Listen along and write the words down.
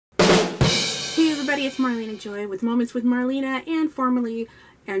everybody, it's Marlena Joy with Moments with Marlena and formerly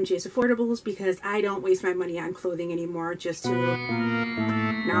MJ's Affordables, because I don't waste my money on clothing anymore just to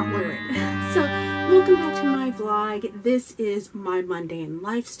not wear it. So welcome back to my vlog. This is my mundane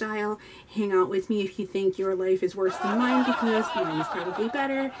lifestyle. Hang out with me if you think your life is worse than mine, because mine is probably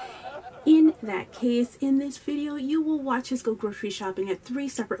better. In that case, in this video, you will watch us go grocery shopping at 3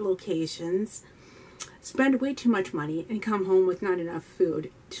 separate locations, spend way too much money, and come home with not enough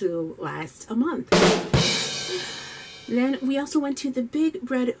food to last a month. Then we also went to the Big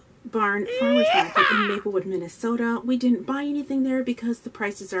Red Barn Farmers Market in Maplewood, Minnesota. We didn't buy anything there because the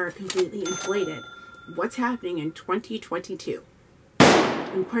prices are completely inflated. What's happening in 2022?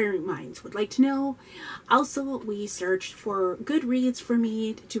 Inquiring minds would like to know. Also, we searched for good reads for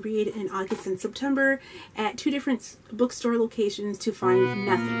me to read in August and September at 2 different bookstore locations to find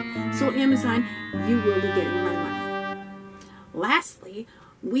nothing. So Amazon, you will be getting my money. Lastly,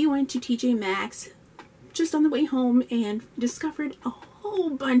 we went to TJ Maxi just on the way home and discovered a whole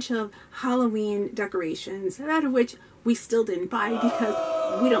bunch of Halloween decorations, out of which we still didn't buy because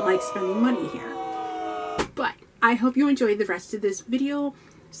we don't like spending money here. But I hope you enjoy the rest of this video,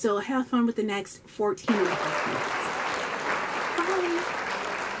 so have fun with the next 14 and a half minutes.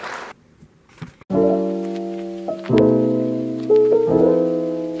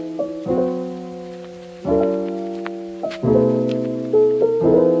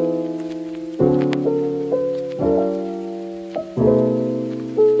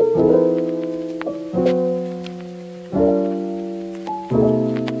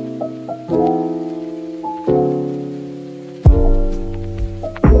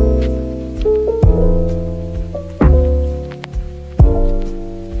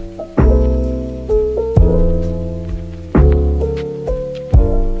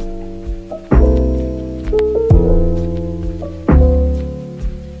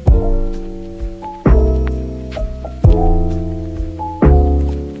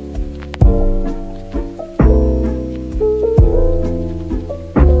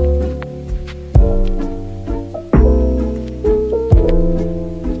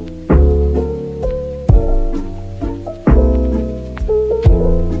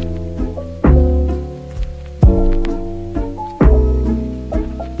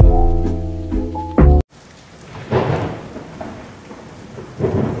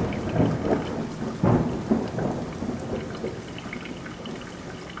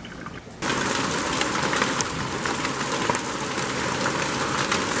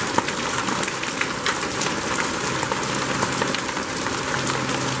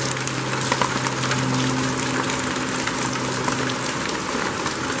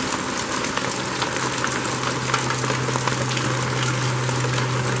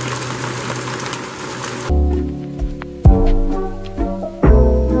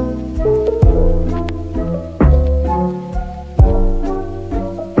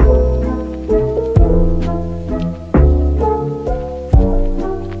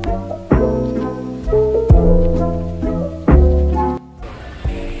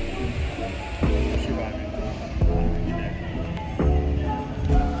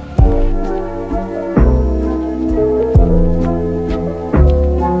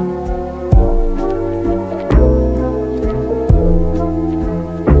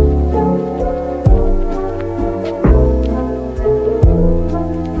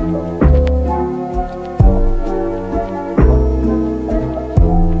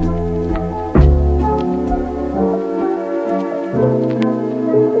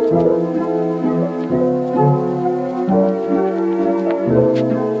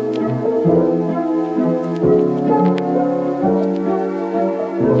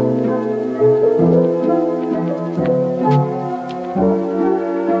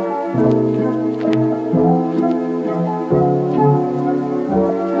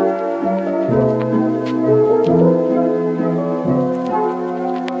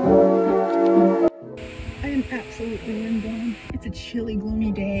 It's a chilly,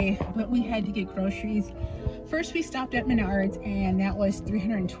 gloomy day, but we had to get groceries. First, we stopped at Menards, and that was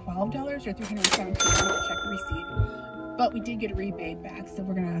 $312 or $317. Check the receipt. But we did get a rebate back, so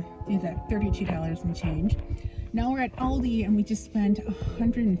we're gonna do that $32 and change. Now we're at Aldi, and we just spent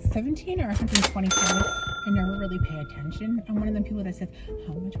 $117 or $127. I never really pay attention. I'm one of them people that says,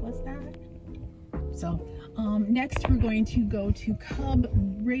 "How much was that?" So next we're going to go to Cub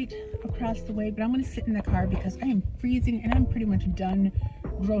right across the way, but I'm going to sit in the car because I am freezing and I'm pretty much done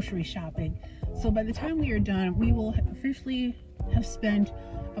grocery shopping. So by the time we are done, we will officially have spent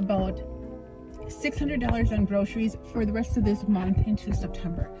about $600 on groceries for the rest of this month into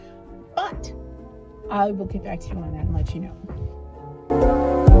September. But I will get back to you on that and let you know.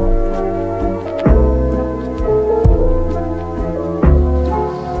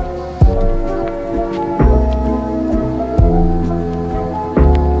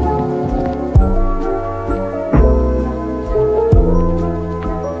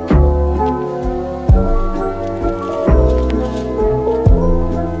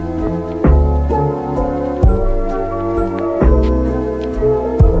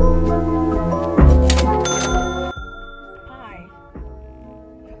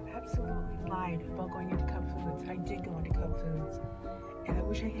 lied about going into Cub Foods. I did go into Cub Foods. And I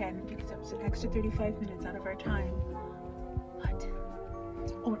wish I hadn't, because that was an extra 35 minutes out of our time. But,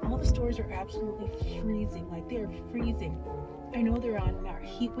 oh, and all the stores are absolutely freezing. Like, they're freezing. I know they're on our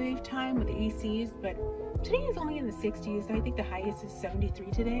heat wave time with the ACs, but today is only in the 60s. I think the highest is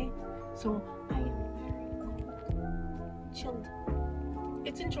 73 today. So I am very cold. Chilled.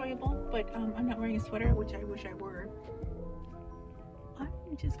 It's enjoyable, but I'm not wearing a sweater, which I wish I were.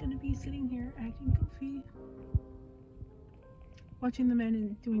 I'm just going to be sitting here acting goofy, watching the men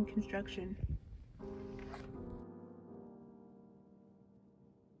and doing construction.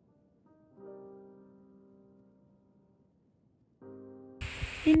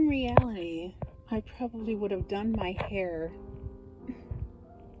 In reality, I probably would have done my hair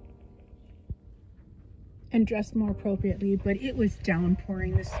and dressed more appropriately, but it was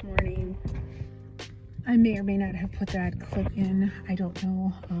downpouring this morning. I may or may not have put that clip in, I don't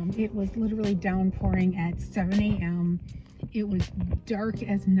know. It was literally downpouring at 7 a.m. It was dark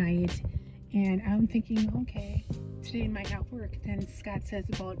as night, and I'm thinking, okay, today might not work. Then Scott says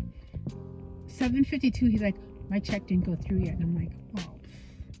about 7:52, he's like, my check didn't go through yet. And I'm like,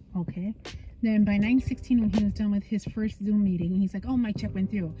 oh, okay. Then by 9:16, when he was done with his first Zoom meeting, he's like, oh, my check went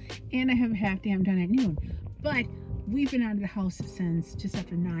through. And I have a half day I'm done at noon. But we've been out of the house since just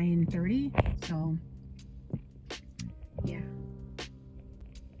after 9:30, so yeah.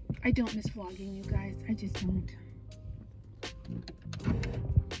 I don't miss vlogging, you guys. I just don't.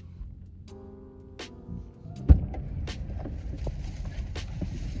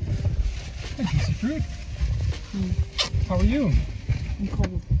 Tasty fruit. How are you? I'm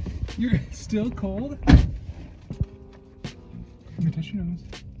cold. You're still cold? Let me touch your nose.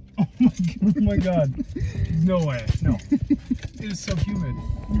 Oh my god. No way. No. It is so humid.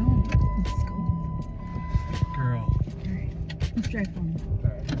 No, it's cold. Girl. Alright, let's drive home.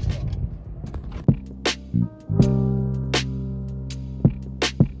 Alright, let's go.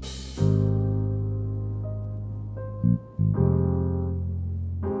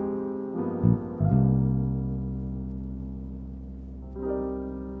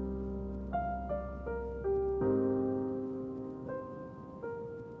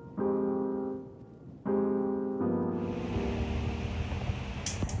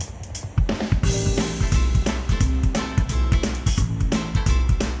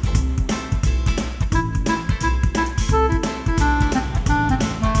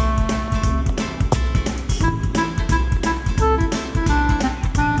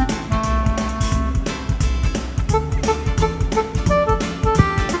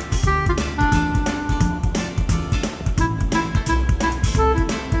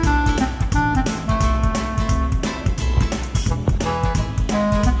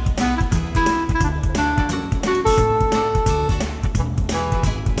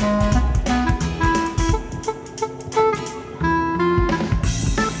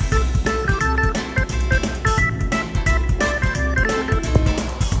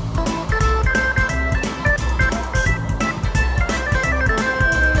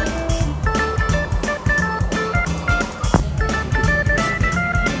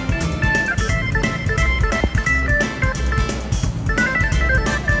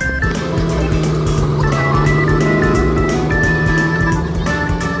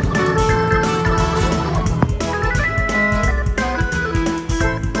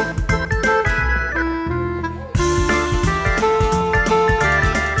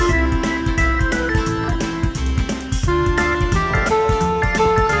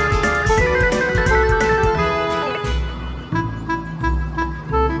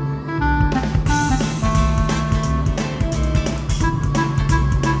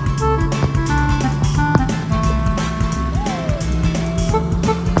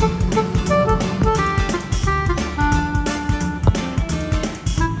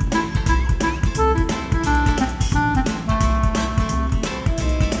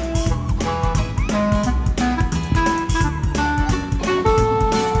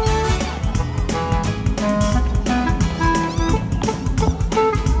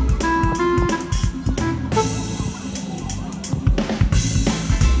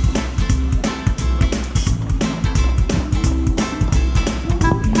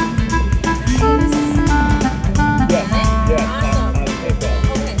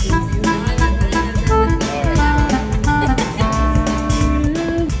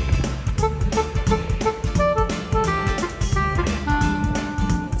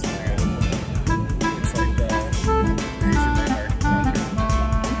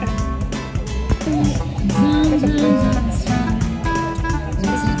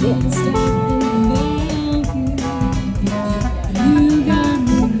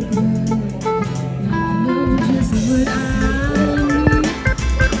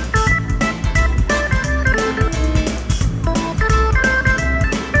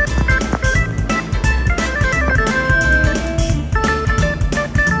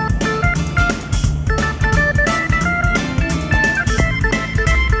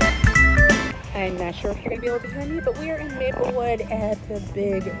 Maplewood at the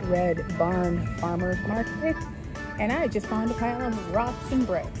Big Red Barn Farmers Market, and I just found a pile of rocks and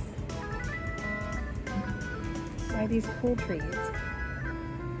bricks by these cool trees.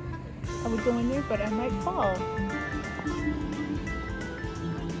 I would go in there, but I might fall.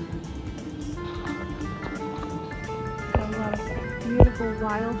 Got a lot of beautiful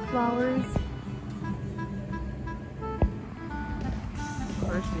wildflowers. Of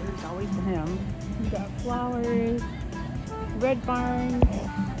course, there's always him. We got flowers, red barns,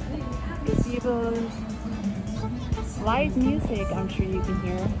 gazebos, live music, I'm sure you can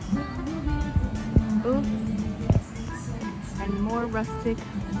hear, booths, and more rustic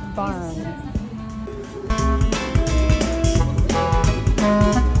barns.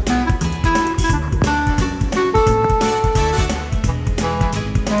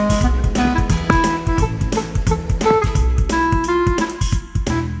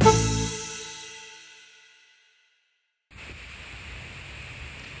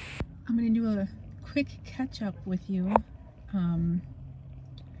 I'm going to do a quick catch up with you.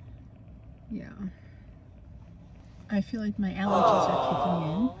 Yeah. I feel like my allergies are kicking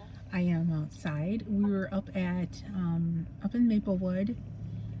in. I am outside. We were up in Maplewood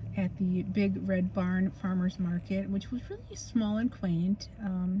at the Big Red Barn Farmers Market, which was really small and quaint,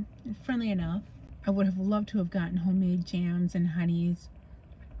 and friendly enough. I would have loved to have gotten homemade jams and honeys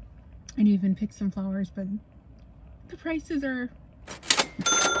and even picked some flowers, but the prices are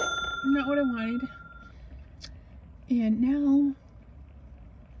not what I wanted. And now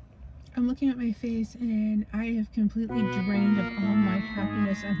I'm looking at my face and I have completely drained of all my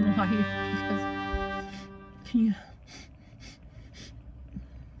happiness in life because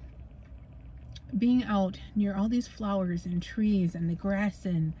being out near all these flowers and trees and the grass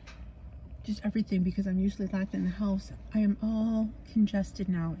and just everything, because I'm usually locked in the house, I am all congested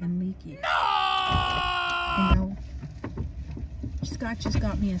now and leaky. And now Scott just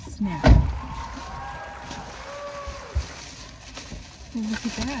got me a snack. Oh, look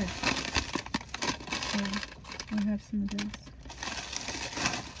at that. So I'll have some of this.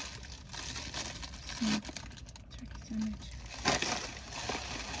 Turkey sandwich.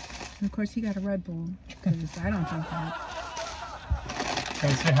 And of course he got a Red Bull, because I don't drink that.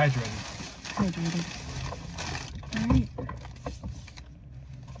 Gotta stay hydrated. All right.